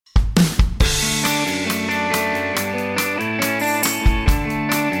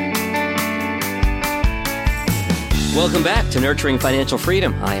Welcome back to Nurturing Financial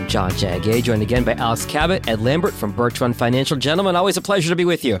Freedom. I am John Jagay, joined again by Alex Cabot, Ed Lambert from Birch Run Financial. Gentlemen, always a pleasure to be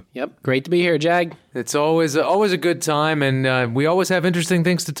with you. Yep, great to be here, Jag. It's always a good time, and we always have interesting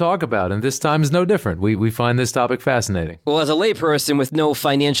things to talk about, and this time is no different. We find this topic fascinating. Well, as a layperson with no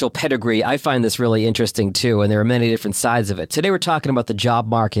financial pedigree, I find this really interesting too, and there are many different sides of it. Today we're talking about the job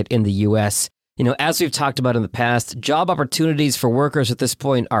market in the U.S. You know, as we've talked about in the past, job opportunities for workers at this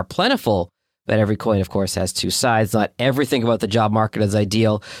point are plentiful. But every coin, of course, has two sides. Not everything about the job market is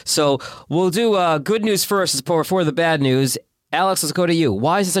ideal. So we'll do good news first before the bad news. Alex, let's go to you.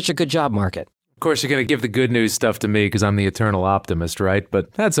 Why is it such a good job market? Of course, you're going to give the good news stuff to me because I'm the eternal optimist, right?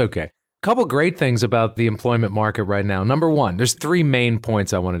 But that's okay. A couple great things about the employment market right now. Number one, there's three main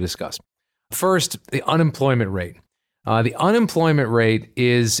points I want to discuss. First, the unemployment rate. The unemployment rate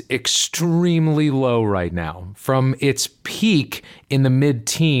is extremely low right now. From its peak in the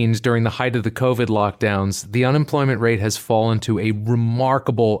mid-teens during the height of the COVID lockdowns, the unemployment rate has fallen to a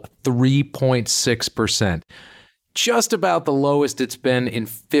remarkable 3.6%. Just about the lowest it's been in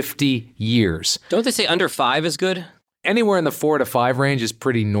 50 years. Don't they say under 5 is good? Anywhere in the 4 to 5 range is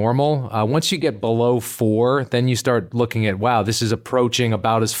pretty normal. Once you get below 4, then you start looking at, wow, this is approaching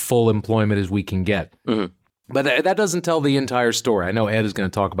about as full employment as we can get. Mm-hmm. But that doesn't tell the entire story. I know Ed is going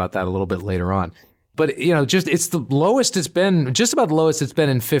to talk about that a little bit later on. But, you know, it's the lowest it's been, just about the lowest it's been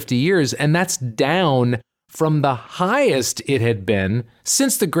in 50 years. And that's down from the highest it had been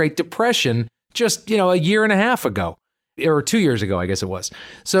since the Great Depression just, a year and a half ago. Or 2 years ago, I guess it was.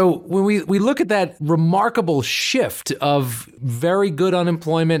 So when we look at that remarkable shift of very good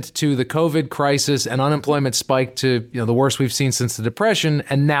unemployment to the COVID crisis and unemployment spike to the worst we've seen since the Depression,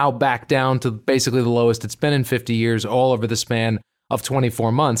 and now back down to basically the lowest it's been in 50 years, all over the span of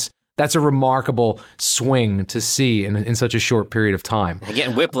 24 months, that's a remarkable swing to see in such a short period of time. I'm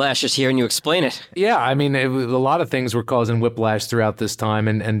getting whiplash just hearing you explain it. Yeah, I mean, a lot of things were causing whiplash throughout this time,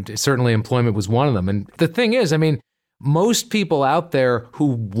 and certainly employment was one of them. And the thing is, most people out there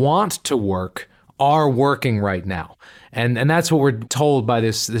who want to work are working right now. And that's what we're told by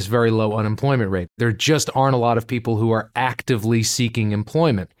this very low unemployment rate. There just aren't a lot of people who are actively seeking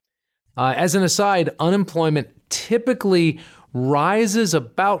employment. As an aside, unemployment typically rises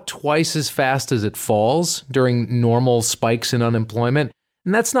about twice as fast as it falls during normal spikes in unemployment.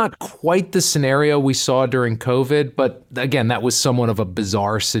 And that's not quite the scenario we saw during COVID, but again, that was somewhat of a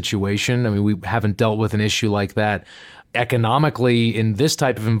bizarre situation. We haven't dealt with an issue like that economically in this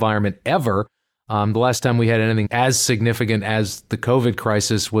type of environment ever. The last time we had anything as significant as the COVID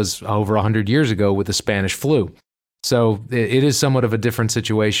crisis was over 100 years ago with the Spanish flu. So it is somewhat of a different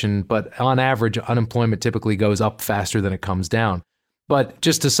situation, but on average, unemployment typically goes up faster than it comes down. But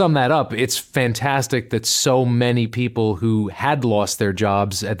just to sum that up, it's fantastic that so many people who had lost their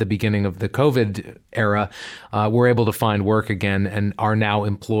jobs at the beginning of the COVID era were able to find work again and are now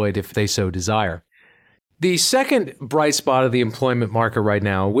employed if they so desire. The second bright spot of the employment market right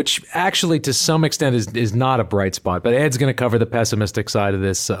now, which actually to some extent is not a bright spot, but Ed's going to cover the pessimistic side of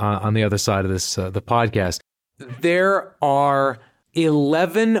this on the other side of this, the podcast. There are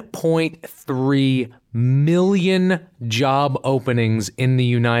 11.3 million job openings in the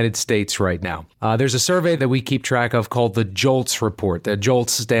United States right now. There's a survey that we keep track of called the JOLTS report. The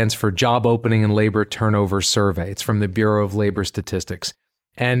JOLTS stands for Job Opening and Labor Turnover Survey. It's from the Bureau of Labor Statistics.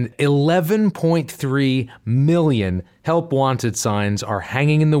 And 11.3 million help wanted signs are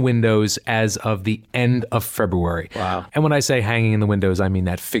hanging in the windows as of the end of February. Wow. And when I say hanging in the windows, I mean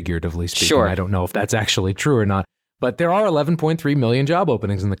that figuratively speaking. Sure. I don't know if that's actually true or not. But there are 11.3 million job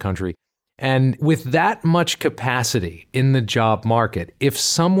openings in the country. And with that much capacity in the job market, if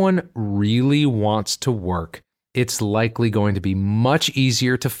someone really wants to work, it's likely going to be much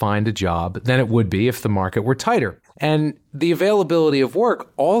easier to find a job than it would be if the market were tighter. And the availability of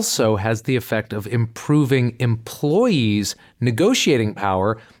work also has the effect of improving employees' negotiating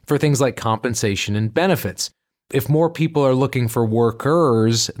power for things like compensation and benefits. If more people are looking for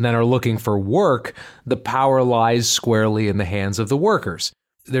workers than are looking for work, the power lies squarely in the hands of the workers.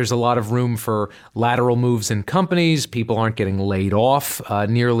 There's a lot of room for lateral moves in companies. People aren't getting laid off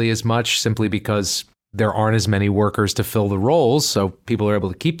nearly as much simply because there aren't as many workers to fill the roles, so people are able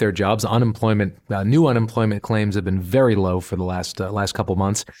to keep their jobs. New unemployment claims have been very low for the last couple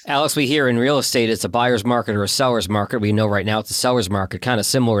months. Alex, we hear in real estate it's a buyer's market or a seller's market. We know right now it's a seller's market, kind of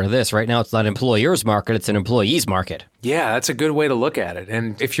similar to this. Right now it's not an employer's market, it's an employee's market. Yeah, that's a good way to look at it.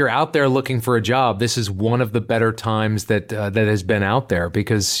 And if you're out there looking for a job, this is one of the better times that has been out there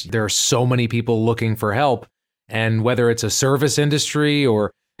because there are so many people looking for help. And whether it's a service industry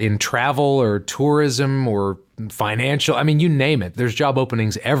or in travel or tourism or financial. I mean, you name it. There's job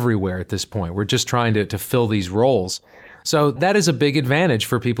openings everywhere at this point. We're just trying to fill these roles. So that is a big advantage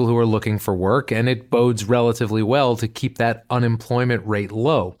for people who are looking for work, and it bodes relatively well to keep that unemployment rate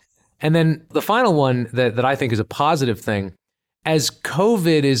low. And then the final one that I think is a positive thing, as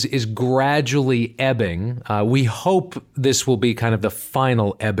COVID is gradually ebbing, we hope this will be kind of the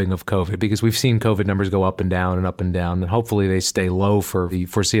final ebbing of COVID, because we've seen COVID numbers go up and down, and hopefully they stay low for the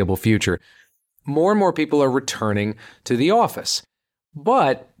foreseeable future. More and more people are returning to the office.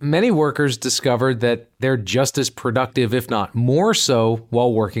 But many workers discovered that they're just as productive, if not more so,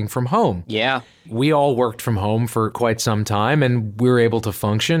 while working from home. Yeah. We all worked from home for quite some time, and we were able to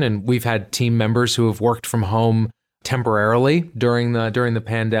function. And we've had team members who have worked from home temporarily during the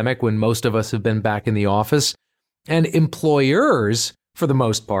pandemic, when most of us have been back in the office. And employers, for the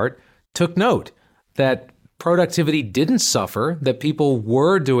most part, took note that productivity didn't suffer, that people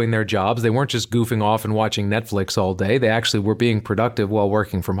were doing their jobs. They weren't just goofing off and watching Netflix all day. They actually were being productive while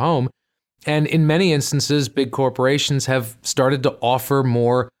working from home. And in many instances, big corporations have started to offer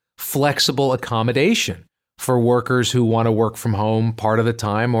more flexible accommodation for workers who want to work from home part of the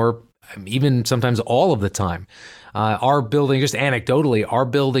time, or even sometimes all of the time. Our building, just anecdotally, our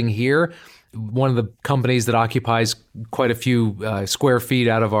building here, one of the companies that occupies quite a few square feet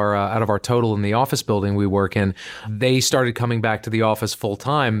out of our total in the office building we work in, they started coming back to the office full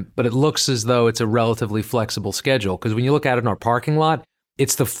time, but it looks as though it's a relatively flexible schedule, because when you look at it in our parking lot,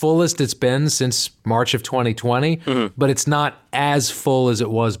 it's the fullest it's been since March of 2020, but it's not as full as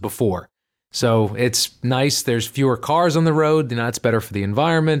it was before. So it's nice. There's fewer cars on the road. It's better for the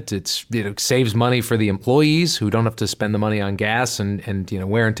environment. It saves money for the employees who don't have to spend the money on gas and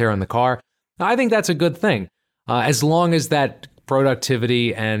wear and tear on the car. I think that's a good thing, as long as that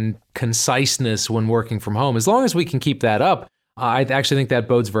productivity and conciseness when working from home, as long as we can keep that up, I actually think that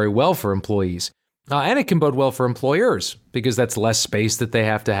bodes very well for employees. And it can bode well for employers, because that's less space that they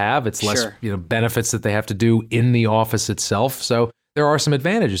have to have. It's less benefits that they have to do in the office itself. So there are some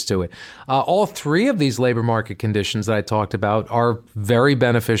advantages to it. All three of these labor market conditions that I talked about are very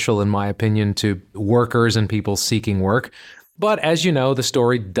beneficial, in my opinion, to workers and people seeking work. But as you know, the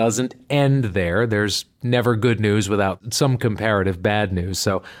story doesn't end there. There's never good news without some comparative bad news.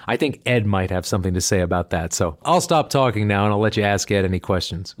 So I think Ed might have something to say about that. So I'll stop talking now, and I'll let you ask Ed any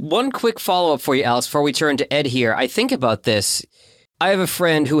questions. One quick follow-up for you, Alex, before we turn to Ed here. I think about this. I have a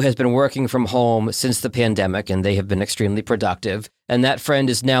friend who has been working from home since the pandemic, and they have been extremely productive. And that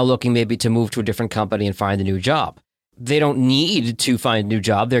friend is now looking maybe to move to a different company and find a new job. They don't need to find a new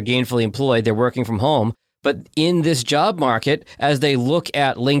job. They're gainfully employed. They're working from home. But in this job market, as they look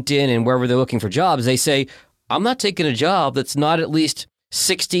at LinkedIn and wherever they're looking for jobs, they say, I'm not taking a job that's not at least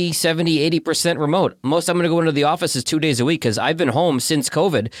 60, 70, 80% remote. Most I'm going to go into the office is 2 days a week, because I've been home since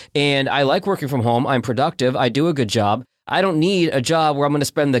COVID, and I like working from home. I'm productive. I do a good job. I don't need a job where I'm going to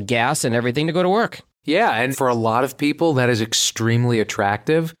spend the gas and everything to go to work. Yeah, and for a lot of people, that is extremely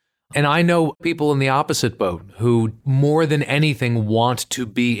attractive. And I know people in the opposite boat who, more than anything, want to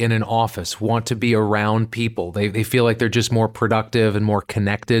be in an office, want to be around people. They feel like they're just more productive and more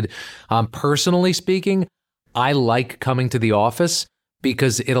connected. Personally speaking, I like coming to the office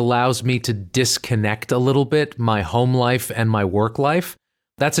because it allows me to disconnect a little bit my home life and my work life.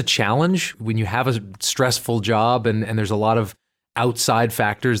 That's a challenge when you have a stressful job and there's a lot of outside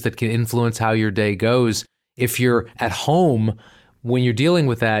factors that can influence how your day goes. If you're at home, when you're dealing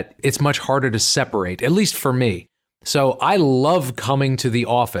with that, it's much harder to separate, at least for me. So I love coming to the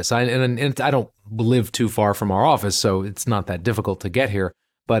office. I don't live too far from our office, so it's not that difficult to get here.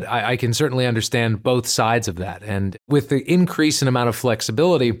 But I can certainly understand both sides of that. And with the increase in amount of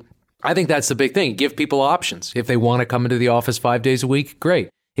flexibility, I think that's the big thing. Give people options. If they want to come into the office 5 days a week, great.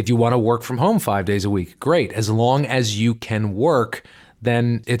 If you want to work from home 5 days a week, great. As long as you can work,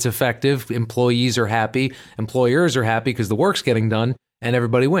 then it's effective. Employees are happy. Employers are happy because the work's getting done and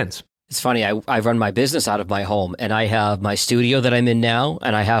everybody wins. It's funny, I run my business out of my home, and I have my studio that I'm in now,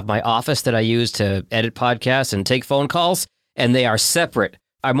 and I have my office that I use to edit podcasts and take phone calls, and they are separate.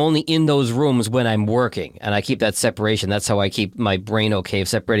 I'm only in those rooms when I'm working, and I keep that separation. That's how I keep my brain okay,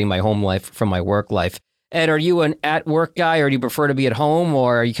 separating my home life from my work life. Ed, are you an at-work guy, or do you prefer to be at home,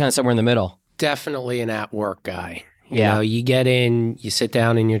 or are you kind of somewhere in the middle? Definitely an at-work guy. You know, you get in, you sit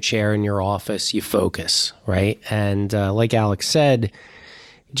down in your chair in your office, you focus, right? And like Alex said,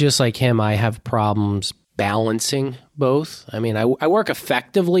 just like him, I have problems balancing both. I mean, I work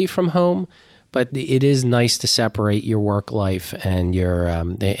effectively from home, but it is nice to separate your work life and your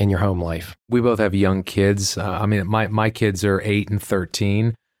home life. We both have young kids. My kids are 8 and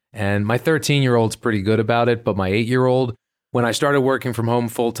 13, and my 13-year-old's pretty good about it, but my 8-year-old, When I started working from home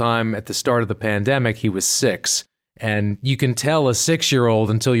full time at the start of the pandemic, he was 6. And you can tell a 6-year-old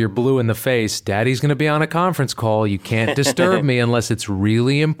until you're blue in the face, Daddy's going to be on a conference call. You can't disturb me unless it's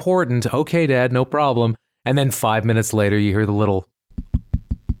really important. Okay, Dad, no problem. And then 5 minutes later, you hear the little,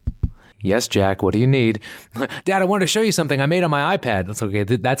 yes, Jack, what do you need? Dad, I want to show you something I made on my iPad. That's okay.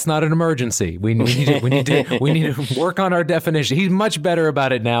 That's not an emergency. We need to work on our definition. He's much better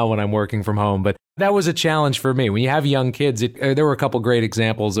about it now when I'm working from home, but that was a challenge for me. When you have young kids, there were a couple great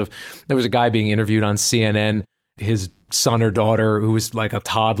examples of, there was a guy being interviewed on CNN. His son or daughter, who was like a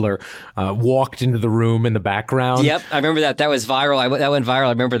toddler, walked into the room in the background. Yep, I remember that. That was viral. That went viral. I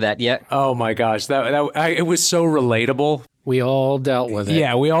remember that. Yeah. Oh my gosh, it was so relatable. We all dealt with it.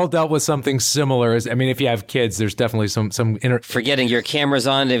 Yeah, we all dealt with something similar. I mean, if you have kids, there's definitely some forgetting your cameras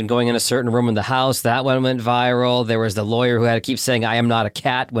on and going in a certain room in the house. That one went viral. There was the lawyer who had to keep saying, "I am not a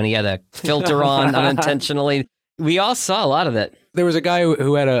cat" when he had a filter on unintentionally. We all saw a lot of that. There was a guy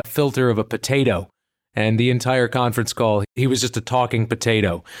who had a filter of a potato. And the entire conference call, he was just a talking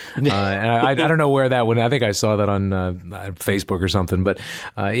potato. And I don't know where that went. I think I saw that on Facebook or something. But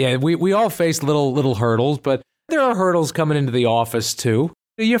yeah, we all face little hurdles, but there are hurdles coming into the office too.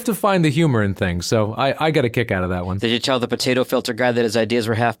 You have to find the humor in things. So I got a kick out of that one. Did you tell the potato filter guy that his ideas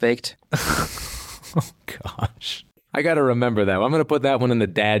were half-baked? Oh, gosh. I got to remember that. I'm going to put that one in the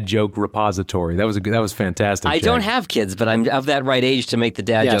dad joke repository. That was fantastic. I don't have kids, but I'm of that right age to make the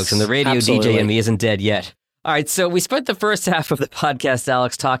dad jokes, and the radio DJ in me isn't dead yet. All right, so we spent the first half of the podcast,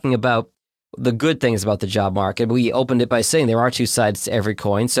 Alex, talking about the good things about the job market. We opened it by saying there are two sides to every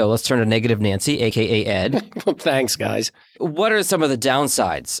coin, so let's turn to Negative Nancy, a.k.a. Ed. Thanks, guys. What are some of the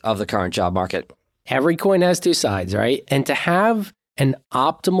downsides of the current job market? Every coin has two sides, right? And to have an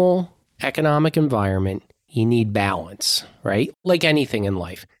optimal economic environment, you need balance, right? Like anything in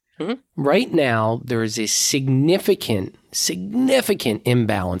life. Mm-hmm. Right now, there is a significant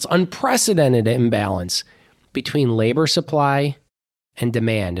imbalance, unprecedented imbalance between labor supply and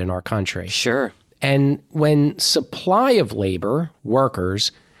demand in our country. Sure. And when supply of labor,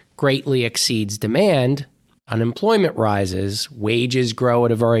 workers, greatly exceeds demand, unemployment rises, wages grow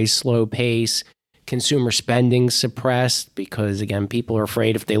at a very slow pace, consumer spending suppressed because, again, people are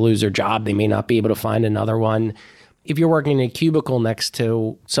afraid if they lose their job, they may not be able to find another one. If you're working in a cubicle next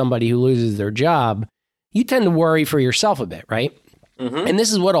to somebody who loses their job, you tend to worry for yourself a bit, right? Mm-hmm. And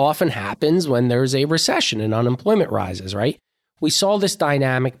this is what often happens when there's a recession and unemployment rises, right? We saw this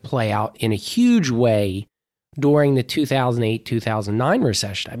dynamic play out in a huge way during the 2008-2009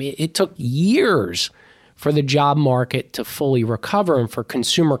 recession. I mean, it took years for the job market to fully recover and for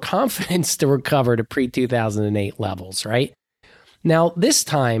consumer confidence to recover to pre-2008 levels, right? Now, this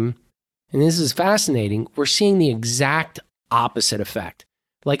time, and this is fascinating, we're seeing the exact opposite effect.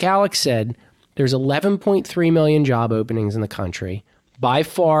 Like Alex said, there's 11.3 million job openings in the country, by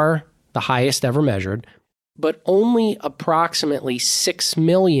far the highest ever measured, but only approximately 6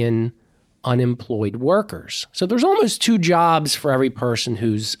 million unemployed workers. So there's almost 2 jobs for every person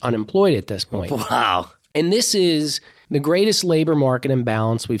who's unemployed at this point. Wow. And this is the greatest labor market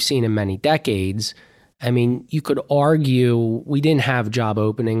imbalance we've seen in many decades. I mean, you could argue we didn't have job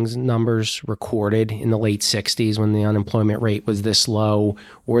openings numbers recorded in the late 60s when the unemployment rate was this low,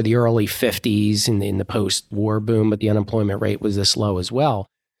 or the early 50s in the post-war boom, but the unemployment rate was this low as well.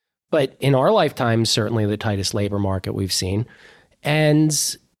 But in our lifetime, certainly the tightest labor market we've seen. And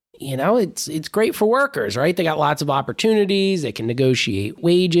you know, it's great for workers, right? They got lots of opportunities. They can negotiate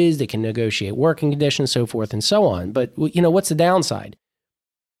wages. They can negotiate working conditions, so forth and so on. But, you know, what's the downside?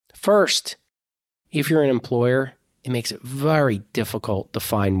 First, if you're an employer, it makes it very difficult to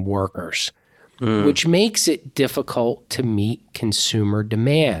find workers, which makes it difficult to meet consumer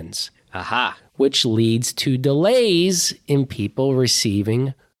demands, which leads to delays in people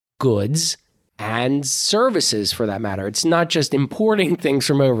receiving goods and services, for that matter. It's not just importing things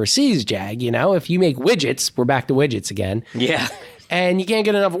from overseas, Jag. You know, if you make widgets, we're back to widgets again. Yeah. And you can't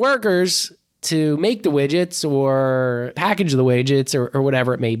get enough workers to make the widgets or package the widgets or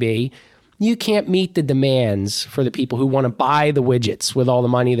whatever it may be, you can't meet the demands for the people who want to buy the widgets with all the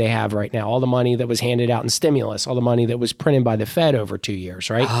money they have right now, all the money that was handed out in stimulus, all the money that was printed by the Fed over 2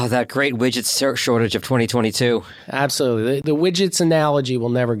 years, right? Oh, that great widget shortage of 2022. Absolutely. The widgets analogy will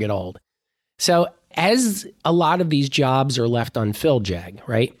never get old. So as a lot of these jobs are left unfilled, Jag,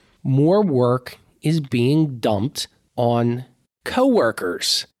 right, more work is being dumped on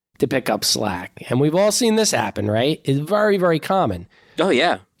coworkers to pick up slack. And we've all seen this happen, right? It's very, very common. Oh,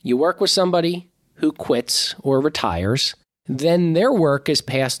 yeah. You work with somebody who quits or retires, then their work is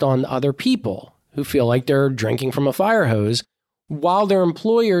passed on to other people who feel like they're drinking from a fire hose, while their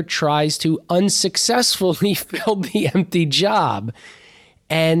employer tries to unsuccessfully fill the empty job.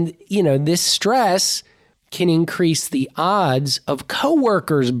 And, this stress can increase the odds of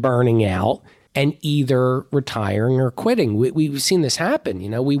coworkers burning out and either retiring or quitting. We've seen this happen.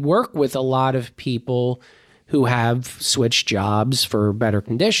 We work with a lot of people who have switched jobs for better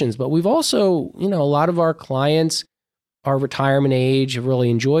conditions, but we've also, a lot of our clients are retirement age, have really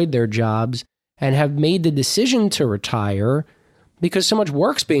enjoyed their jobs, and have made the decision to retire because so much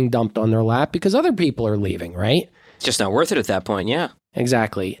work's being dumped on their lap because other people are leaving, right? It's just not worth it at that point, yeah.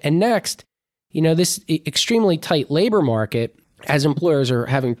 Exactly. And next, this extremely tight labor market, as employers are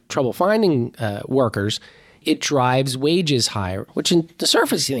having trouble finding workers, it drives wages higher, which on the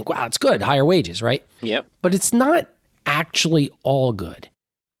surface you think, wow, it's good, higher wages, right? Yep. But it's not actually all good.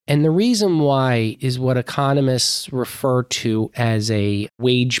 And the reason why is what economists refer to as a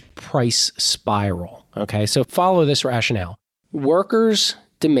wage price spiral. Okay, so follow this rationale. Workers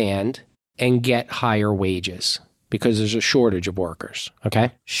demand and get higher wages because there's a shortage of workers,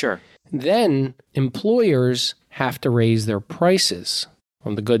 okay? Sure. Then employers have to raise their prices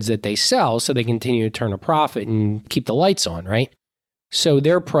on the goods that they sell so they continue to turn a profit and keep the lights on, right? So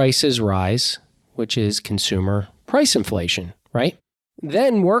their prices rise, which is consumer price inflation, right?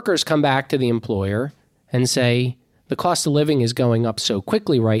 Then workers come back to the employer and say, the cost of living is going up so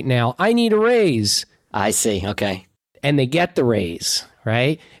quickly right now, I need a raise. I see, okay. And they get the raise,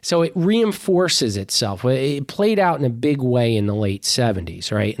 right? So it reinforces itself. It played out in a big way in the late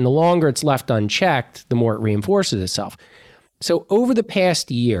 70s, right? And the longer it's left unchecked, the more it reinforces itself. So over the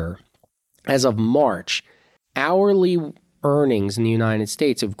past year, as of March, hourly earnings in the United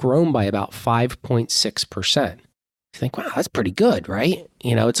States have grown by about 5.6%. You think, wow, that's pretty good, right?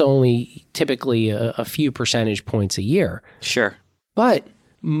 It's only typically a few percentage points a year. Sure. But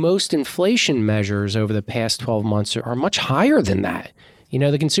most inflation measures over the past 12 months are much higher than that.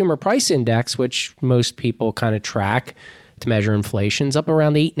 The Consumer Price Index, which most people kind of track to measure inflation, is up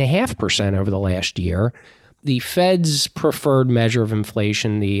around 8.5% over the last year. The Fed's preferred measure of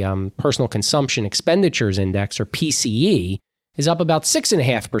inflation, the Personal Consumption Expenditures Index, or PCE, is up about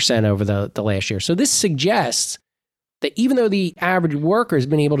 6.5% over the last year. So this suggests that even though the average worker has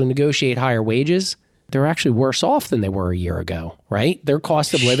been able to negotiate higher wages, they're actually worse off than they were a year ago, right? Their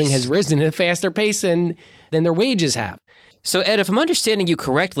cost of living has risen at a faster pace than their wages have. So, Ed, if I'm understanding you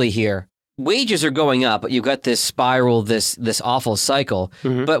correctly here, wages are going up, but you've got this spiral, this awful cycle.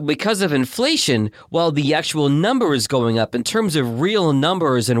 Mm-hmm. But because of inflation, while the actual number is going up, in terms of real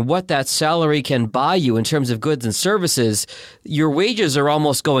numbers and what that salary can buy you in terms of goods and services, your wages are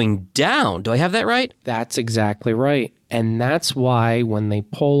almost going down. Do I have that right? That's exactly right. And that's why when they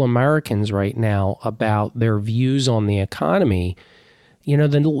poll Americans right now about their views on the economy,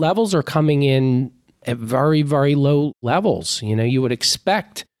 the levels are coming in at very, very low levels. You would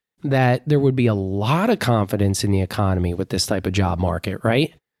expect that there would be a lot of confidence in the economy with this type of job market,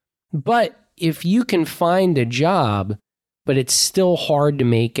 right? But if you can find a job, but it's still hard to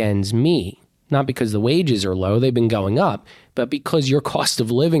make ends meet, not because the wages are low, they've been going up, but because your cost of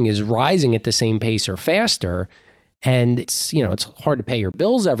living is rising at the same pace or faster, and it's hard to pay your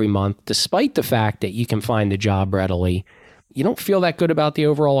bills every month, despite the fact that you can find a job readily, you don't feel that good about the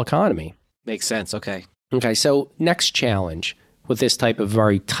overall economy. Makes sense. Okay. Okay. So next challenge with this type of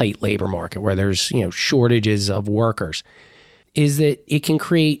very tight labor market where there's, shortages of workers is that it can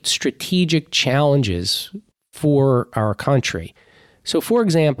create strategic challenges for our country. So for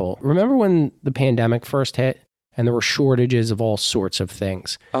example, remember when the pandemic first hit and there were shortages of all sorts of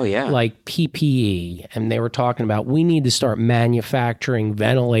things? Oh, yeah. Like PPE. And they were talking about, we need to start manufacturing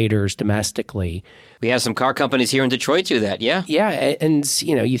ventilators domestically. We have some car companies here in Detroit do that, yeah? Yeah, and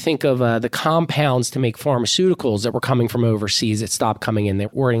you think of the compounds to make pharmaceuticals that were coming from overseas that stopped coming in. They're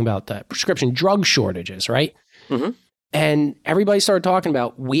worrying about the prescription drug shortages, right? Mm-hmm. And everybody started talking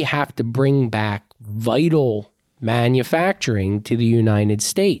about, we have to bring back vital manufacturing to the United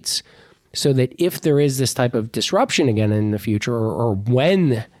States so that if there is this type of disruption again in the future, or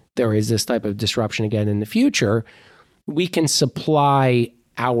when there is this type of disruption again in the future, we can supply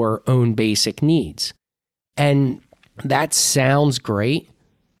our own basic needs. And that sounds great,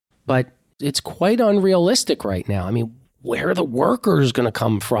 but it's quite unrealistic right now. I mean, where are the workers going to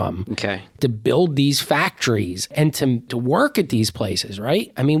come from to build these factories and to work at these places,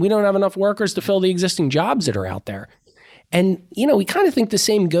 right? I mean, we don't have enough workers to fill the existing jobs that are out there. And, we kind of think the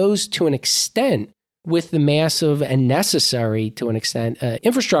same goes to an extent with the massive and necessary, to an extent,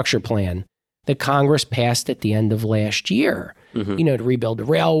 infrastructure plan that Congress passed at the end of last year, to rebuild the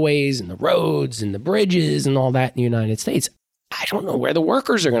railways and the roads and the bridges and all that in the United States. I don't know where the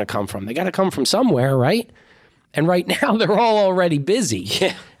workers are going to come from. They got to come from somewhere, right? And right now, they're all already busy.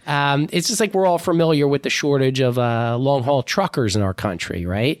 Yeah. It's just like we're all familiar with the shortage of long-haul truckers in our country,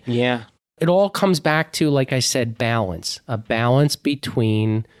 right? Yeah. It all comes back to, like I said, balance. A balance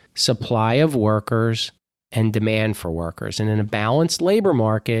between supply of workers and demand for workers. And in a balanced labor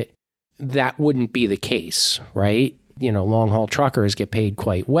market, that wouldn't be the case, right? Long-haul truckers get paid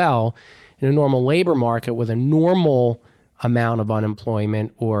quite well. In a normal labor market with a normal amount of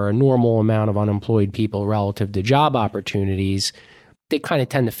unemployment or a normal amount of unemployed people relative to job opportunities, they kind of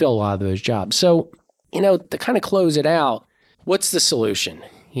tend to fill a lot of those jobs. So, to kind of close it out, what's the solution?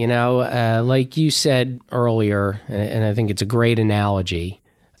 Like you said earlier, and I think it's a great analogy,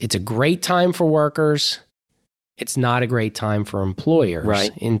 it's a great time for workers. It's not a great time for employers,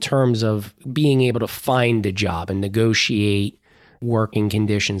 right, in terms of being able to find a job and negotiate working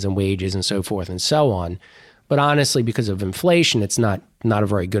conditions and wages and so forth and so on. But honestly, because of inflation, it's not a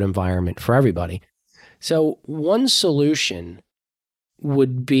very good environment for everybody. So one solution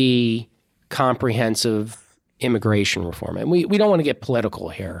would be comprehensive immigration reform. And we don't want to get political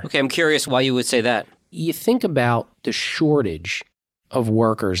here. Okay, I'm curious why you would say that. You think about the shortage of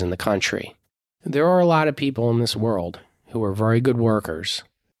workers in the country. There are a lot of people in this world who are very good workers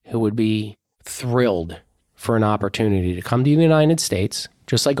who would be thrilled for an opportunity to come to the United States,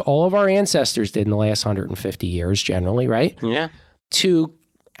 just like all of our ancestors did in the last 150 years generally, right? Yeah. To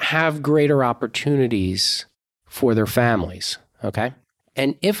have greater opportunities for their families, okay?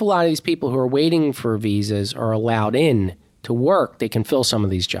 And if a lot of these people who are waiting for visas are allowed in to work, they can fill some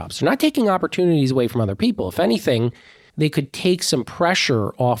of these jobs. They're not taking opportunities away from other people. If anything, they could take some pressure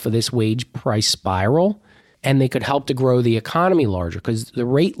off of this wage price spiral, and they could help to grow the economy larger. Because the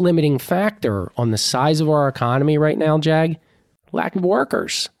rate limiting factor on the size of our economy right now, Jag, lack of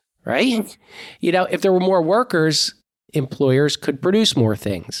workers, right? If there were more workers, employers could produce more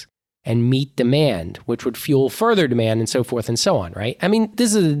things and meet demand, which would fuel further demand and so forth and so on, right? I mean,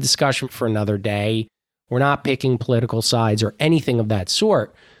 this is a discussion for another day. We're not picking political sides or anything of that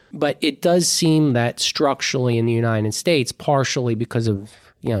sort. But it does seem that structurally in the United States, partially because of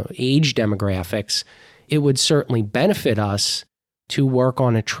age demographics, it would certainly benefit us to work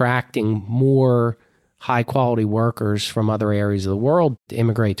on attracting more high-quality workers from other areas of the world to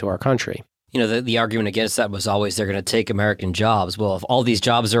immigrate to our country. The argument against that was always they're going to take American jobs. Well, if all these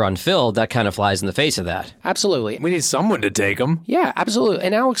jobs are unfilled, that kind of flies in the face of that. Absolutely. We need someone to take them. Yeah, absolutely.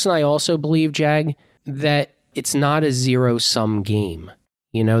 And Alex and I also believe, Jag, that it's not a zero-sum game.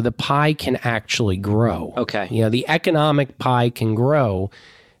 The pie can actually grow. Okay. The economic pie can grow.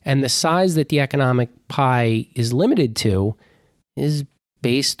 And the size that the economic pie is limited to is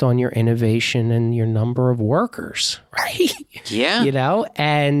based on your innovation and your number of workers, right? Yeah.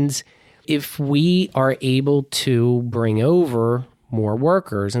 And if we are able to bring over more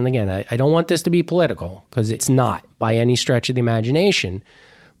workers, and again, I don't want this to be political because it's not by any stretch of the imagination,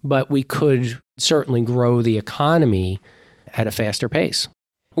 but we could certainly grow the economy at a faster pace.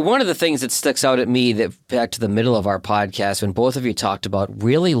 One of the things that sticks out at me, that back to the middle of our podcast, when both of you talked about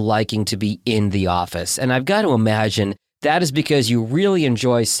really liking to be in the office. And I've got to imagine that is because you really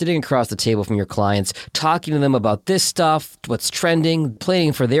enjoy sitting across the table from your clients, talking to them about this stuff, what's trending,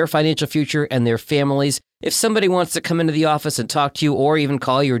 planning for their financial future and their families. If somebody wants to come into the office and talk to you or even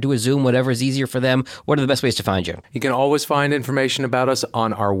call you or do a Zoom, whatever is easier for them, what are the best ways to find you? You can always find information about us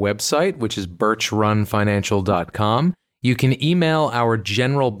on our website, which is birchrunfinancial.com. You can email our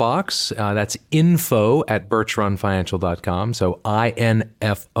general box. That's info@birchrunfinancial.com. So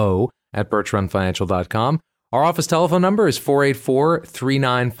info@birchrunfinancial.com. Our office telephone number is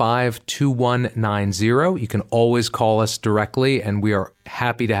 484-395-2190. You can always call us directly, and we are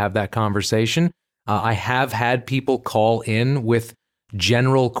happy to have that conversation. I have had people call in with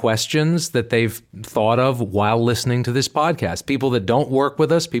general questions that they've thought of while listening to this podcast. People that don't work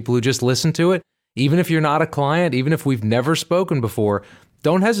with us, people who just listen to it. Even if you're not a client, even if we've never spoken before,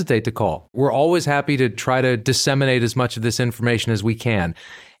 don't hesitate to call. We're always happy to try to disseminate as much of this information as we can.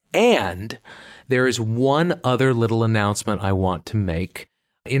 And there is one other little announcement I want to make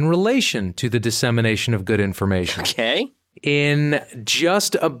in relation to the dissemination of good information. Okay. In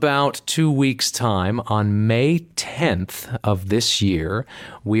just about 2 weeks' time, on May 10th of this year,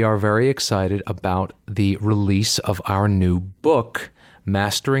 we are very excited about the release of our new book,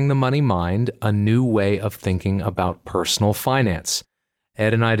 Mastering the Money Mind, A New Way of Thinking About Personal Finance.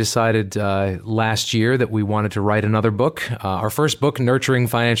 Ed and I decided last year that we wanted to write another book. Our first book, Nurturing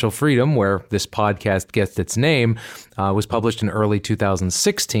Financial Freedom, where this podcast gets its name, was published in early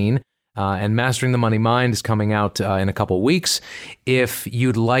 2016. And Mastering the Money Mind is coming out in a couple weeks. If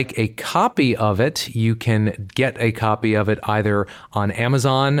you'd like a copy of it, you can get a copy of it either on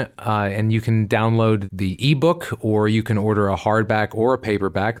Amazon, and you can download the ebook, or you can order a hardback or a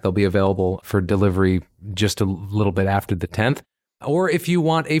paperback. They'll be available for delivery just a little bit after the 10th. Or if you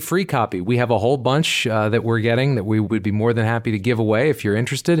want a free copy, we have a whole bunch that we're getting that we would be more than happy to give away. If you're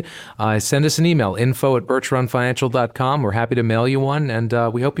interested, send us an email, info@birchrunfinancial.com. We're happy to mail you one,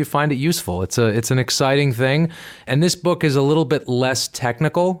 and we hope you find it useful. It's an exciting thing. And this book is a little bit less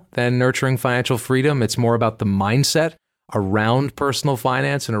technical than Nurturing Financial Freedom. It's more about the mindset around personal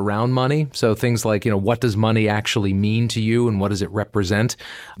finance and around money. So things like, what does money actually mean to you and what does it represent?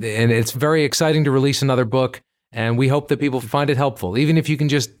 And it's very exciting to release another book. And we hope that people find it helpful. Even if you can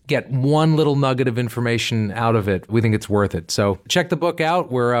just get one little nugget of information out of it, we think it's worth it. So check the book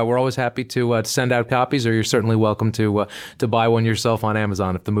out. We're always happy to send out copies, or you're certainly welcome to buy one yourself on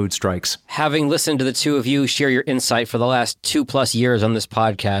Amazon if the mood strikes. Having listened to the two of you share your insight for the last 2+ years on this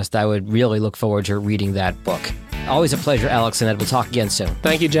podcast, I would really look forward to reading that book. Always a pleasure, Alex and Ed. We'll talk again soon.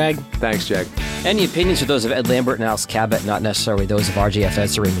 Thank you, Jag. Thanks, Jag. Any opinions are those of Ed Lambert and Alex Cabot, not necessarily those of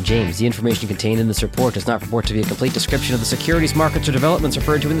RJFS or Raymond James. The information contained in this report does not purport to be a complete description of the securities, markets, or developments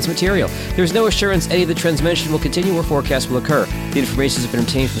referred to in this material. There is no assurance any of the trends mentioned will continue or forecasts will occur. The information has been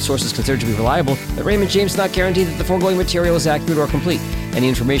obtained from sources considered to be reliable, but Raymond James does not guarantee that the foregoing material is accurate or complete. Any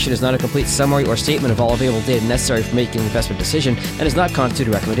information is not a complete summary or statement of all available data necessary for making an investment decision and does not constitute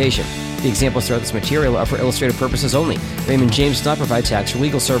a recommendation. The examples throughout this material are for illustrative purposes only. Raymond James does not provide tax or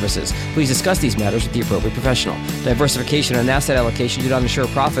legal services. Please discuss these matters with the appropriate professional. Diversification and asset allocation do not ensure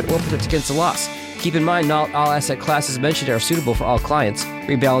profit or protect against a loss. Keep in mind, not all asset classes mentioned are suitable for all clients.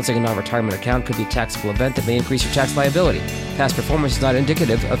 Rebalancing a non-retirement account could be a taxable event that may increase your tax liability. Past performance is not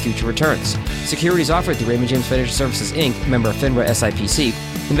indicative of future returns. Securities offered through Raymond James Financial Services, Inc., member FINRA SIPC.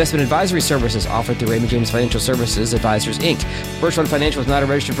 Investment advisory services offered through Raymond James Financial Services Advisors, Inc. Birch Run Financial is not a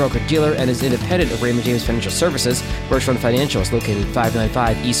registered broker-dealer and is independent of Raymond James Financial Services. Birch Run Financial is located at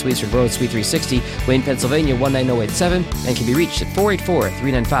 595 East Sweetsford Road, Suite 360, Wayne, Pennsylvania 19087, and can be reached at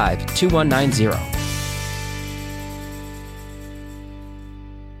 484-395-2190.